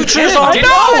futures. No, you Futures can. on Didn't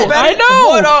I bet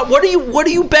it? What are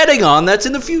you betting on that's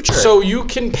in the future? So you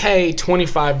can pay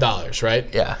 $25, right?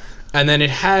 yeah. And then it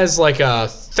has, like,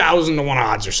 1,000 to 1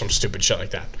 odds or some stupid shit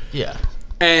like that. Yeah.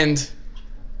 And,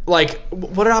 like,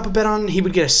 what did Appa bet on? He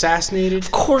would get assassinated?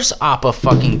 Of course Appa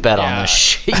fucking bet on this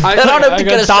shit. He I bet on him to Like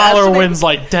get a dollar assassinated. wins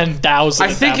like 10,000.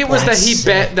 I think it was that he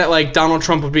bet that, like, Donald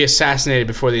Trump would be assassinated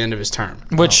before the end of his term.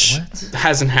 Which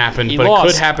Hasn't happened, He but lost.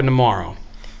 it could happen tomorrow.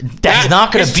 He's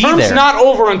not going to His be term's there. not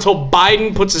over until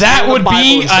Biden puts his that hand on would the Bible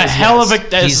be and a says hell yes.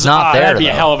 of a. He's not there. That'd be a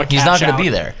though. hell of a. He's not going to be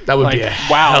there. That would Like, be a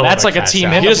wow, hell that's of like a cash team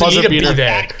out. hit He the doesn't buzzer need to be beater.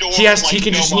 there. Backdoor He has. like He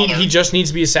can no just other. need. He just needs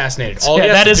to be assassinated. All Yeah, he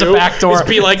has that to is a do backdoor. Is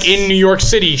be like in New York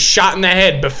City, shot in the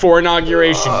head before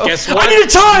inauguration. Guess what? I need a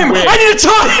time. Win. I need a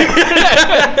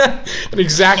time. An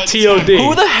exact TOD.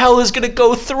 Who the hell is going to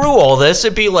go through all this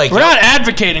and be like, We're not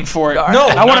advocating for it. No,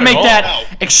 I want not to make at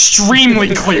that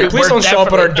extremely clear. Please don't show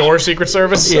up at our door, Secret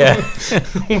Service. Yeah.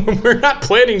 We're not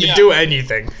planning to do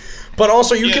anything. But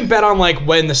also, you can bet on like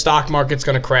when the stock market's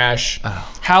going to crash.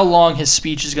 How long his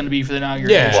speech is going to be for the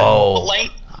inauguration? Yeah. whoa.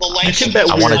 You can bet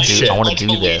I wanna weird do- shit. I wanna do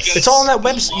this. It's all on that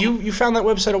website. You found that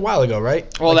website a while ago, right?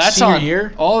 Well, Like that's senior on.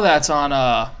 year. All of that's on.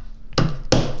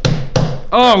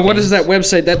 Oh, what is that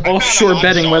website? That offshore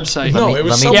betting website. No, it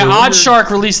was let me some Yeah, weird- OddsShark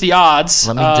released the odds.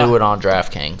 Let me do it on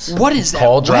DraftKings. What is that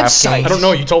Call website? DraftKings. I don't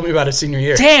know. You told me about it senior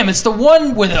year. Damn, it's the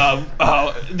one with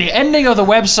the ending of the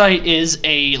website is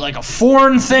a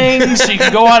foreign thing, so you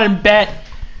can go out and bet.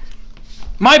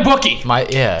 My bookie.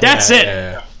 That's it.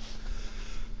 Yeah.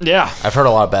 Yeah, I've heard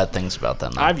a lot of bad things about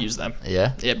them. Though. I've used them.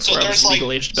 Yeah. Yeah, So before I there's was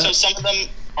legal age to bet. some of them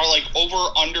are like over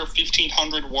under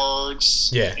 1,500 words.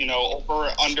 Yeah. You know, over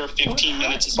under 15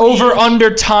 minutes. of Over speech.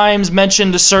 under times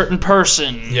mentioned a certain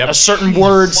person. Yep. A certain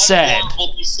word One said. word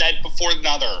will be said before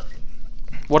another.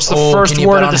 What's the Oh, first can you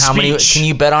word bet of on the how many? speech? Can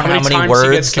you bet on How how many many times he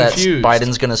words gets that confused?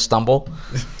 Biden's going to stumble?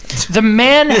 The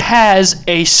man has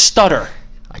a stutter.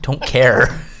 I don't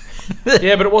care.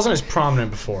 Yeah, but it wasn't as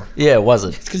prominent before. Yeah, it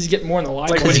wasn't. Because he's getting more in the line.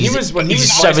 Like when he was He's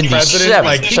vice 77, president,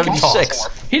 like he could talk.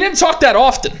 76. He didn't talk that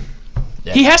often.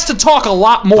 Yeah. He has to talk a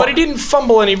lot more. But he didn't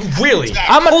fumble any. Really?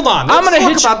 Hold on. I'm going to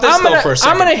hit about this for a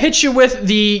second. I'm going to hit you with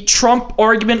the Trump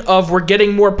argument of we're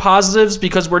getting more positives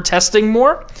because we're testing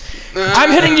more.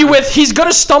 I'm hitting you with he's going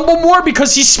to stumble more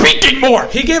because he's speaking more.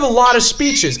 He gave a lot of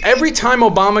speeches. Every time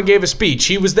Obama gave a speech,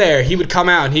 he was there. He would come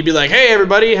out and he'd be like, "Hey,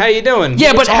 everybody, how you doing?"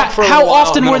 Yeah, but how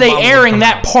often were they airing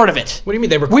that part of it? What do you mean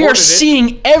they recorded it? We are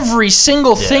seeing every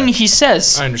single thing he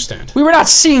says. I understand. We were not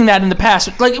seeing that in the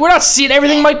past. Like we're not seeing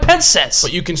everything Mike Pence says.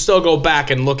 But you can still go back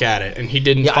and look at it, and he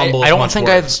didn't fumble. I don't think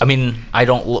I mean, I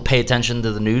don't pay attention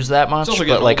to the news that much,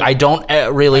 but like I don't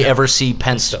really ever see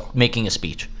Pence making a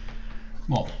speech.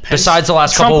 Well, besides the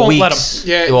last couple of weeks.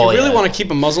 Yeah, you really want to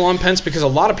keep a muzzle on Pence because a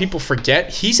lot of people forget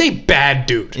he's a bad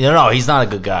dude. No, he's not a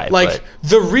good guy. Like,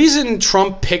 the reason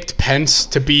Trump picked Pence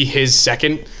to be his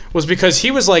second was because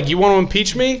he was like, you want to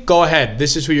impeach me? Go ahead.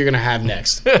 This is who you're going to have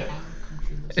next. There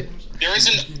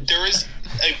is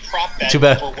a prop bet. Too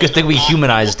bad. Good thing we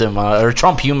humanized him, or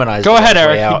Trump humanized him. Go ahead,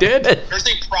 Eric. He did? There's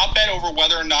a prop bet over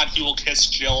whether or not he will kiss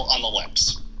Jill on the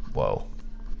lips. Whoa.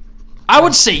 I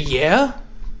would say yeah.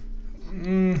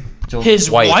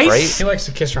 His wife? Right? He likes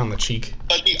to kiss her on the cheek.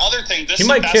 But the other thing, he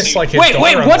might kiss like his Wait,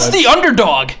 daughter what's the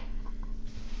underdog?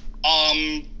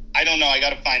 I don't know. I got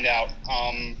to find out.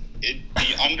 The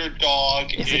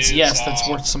underdog if it's yes, that's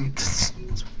worth some.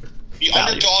 The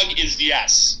underdog is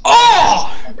yes.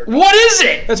 Oh! What is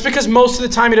it? That's because most of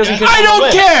the time he doesn't kiss I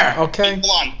don't care! Okay.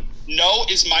 Hold on. No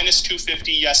is minus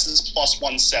 250. Yes is plus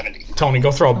 170. Tony,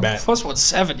 go throw a bet. Plus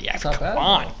 170. Come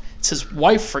on. It's his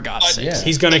wife, for God's sake. Yeah.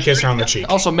 He's going to kiss her on the cheek.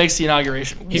 Also makes the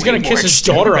inauguration. He's going to kiss his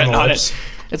daughter on the lips.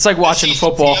 It's like watching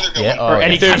football. Or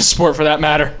any kind of sport for that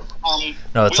matter.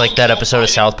 No, it's like that episode of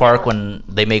South Park when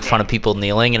they make fun of people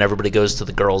kneeling and everybody goes to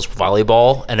the girls'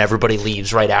 volleyball and everybody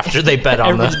leaves right after they bet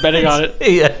on Everyone's betting on it.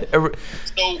 Yeah.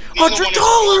 So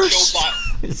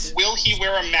 $100. Will he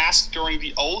wear a mask during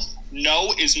the oath?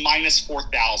 No is minus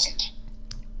 4,000.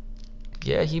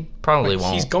 Yeah, he probably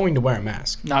won't. He's going to wear a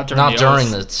mask. Not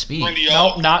during the speech.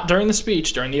 No, not during the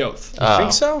speech. During the oath. You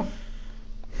think so?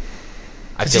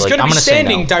 He's going to be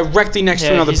standing directly next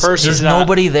to another person. There's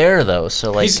nobody there though,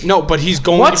 so like. But he's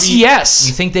going What's to be. Yes?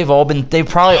 You think they've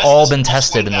probably all been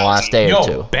tested in the last day or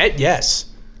two? Bet yes,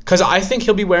 because I think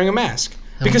he'll be wearing a mask.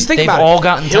 Because think about it. They've all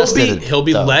gotten tested. He'll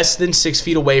be less than 6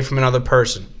 feet away from another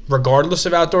person, regardless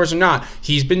of outdoors or not.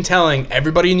 He's been telling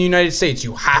everybody in the United States,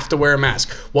 you have to wear a mask.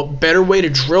 What better way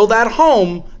to drill that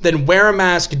home than wear a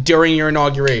mask during your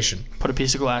inauguration? Put a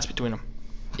piece of glass between them.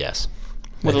 Yes.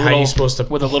 With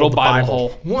a little Bible hole.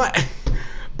 What?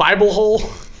 Bible hole?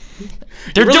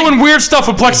 They're doing weird stuff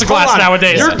with plexiglass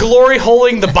nowadays. You're glory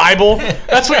holing the Bible?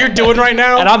 That's what you're doing right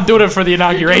now? And I'm doing it for the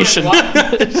inauguration.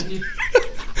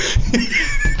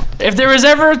 If there was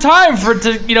ever a time for it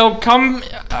to,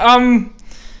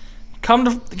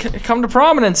 come to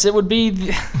prominence, it would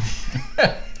be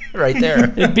right there.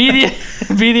 It'd be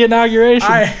the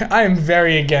inauguration. I am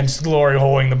very against glory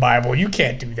holing the Bible. You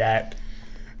can't do that.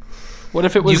 What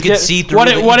if it was? You could see through.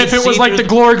 What if it was like the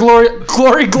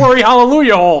glory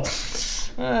hallelujah hole?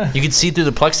 You can see through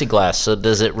the plexiglass. So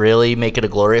does it really make it a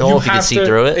glory hole if you can see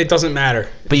through it? It doesn't matter.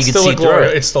 But you can see through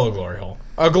it. It's still a glory hole.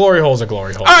 A glory hole is a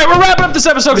glory hole. All right, we're wrapping up this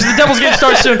episode because the Devils game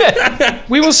starts soon.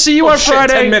 We will see you on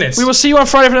Friday. 10 minutes. We will see you on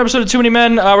Friday for an episode of Too Many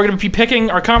Men. We're going to be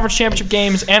picking our conference championship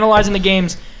games, analyzing the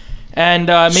games, and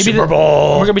maybe Super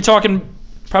Bowl. We're going to be talking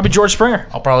probably George Springer.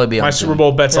 I'll probably be on. My Super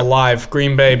Bowl bet's alive.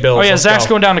 Green Bay Bills. Oh yeah, Zach's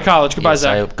going down to college. Goodbye,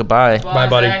 Zach. Goodbye. Bye,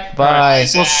 buddy. Bye.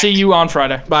 We'll see you on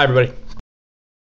Friday. Bye, everybody.